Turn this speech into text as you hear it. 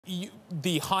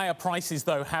The higher prices,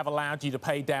 though, have allowed you to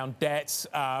pay down debts.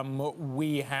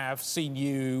 We have seen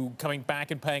you coming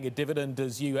back and paying a dividend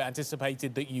as you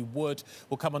anticipated that you would.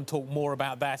 We'll come and talk more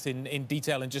about that in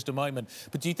detail in just a moment.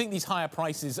 But do you think these higher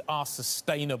prices are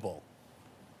sustainable?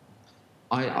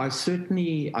 I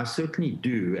certainly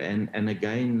do, and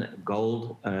again,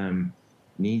 gold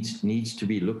needs to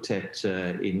be looked at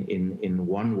in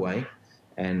one way,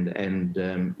 and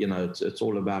you know, it's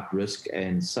all about risk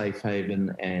and safe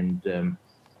haven, and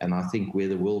I think where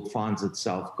the world finds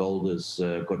itself, gold has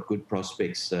got good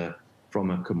prospects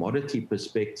from a commodity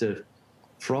perspective.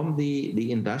 From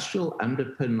the industrial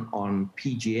underpin on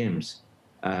PGMs.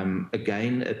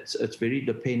 Again, it's very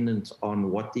dependent on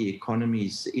what the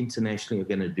economies internationally are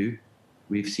going to do.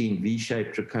 We've seen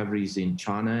V-shaped recoveries in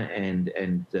China and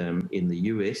in the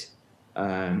US.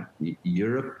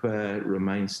 Europe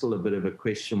remains still a bit of a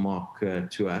question mark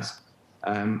to us.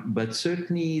 But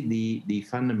certainly the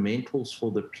fundamentals for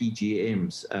the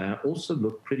PGMs also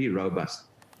look pretty robust.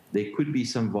 There could be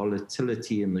some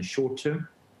volatility in the short term,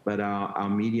 but our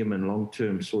medium and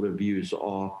long-term sort of views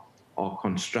are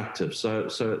constructive. So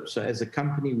as a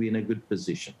company, we're in a good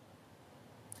position.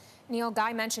 Neal,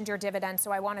 Guy mentioned your dividend,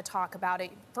 so I want to talk about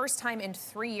it. First time in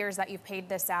 3 years that you've paid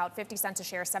this out, 50 cents a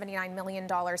share, $79 million,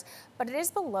 but it is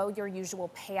below your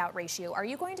usual payout ratio. Are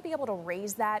you going to be able to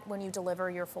raise that when you deliver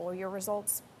your full year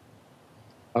results?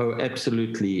 Oh,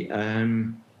 absolutely.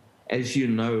 As you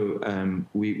know,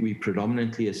 we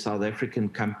predominantly a South African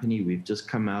company. We've just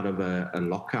come out of a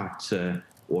lockout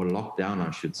or lockdown,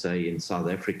 I should say, in South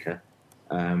Africa.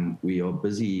 We are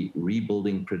busy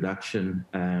rebuilding production,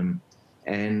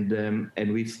 and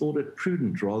we've thought it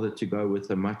prudent rather to go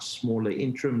with a much smaller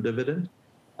interim dividend.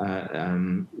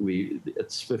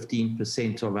 It's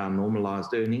 15% of our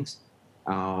normalized earnings.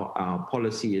 Our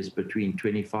policy is between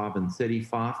 25 and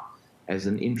 35 as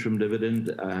an interim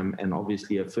dividend, and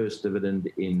obviously a first dividend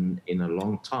in a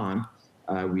long time.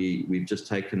 We've just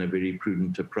taken a very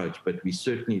prudent approach, but we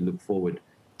certainly look forward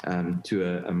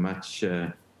to a much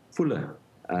fuller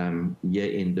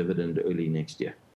year-end dividend early next year.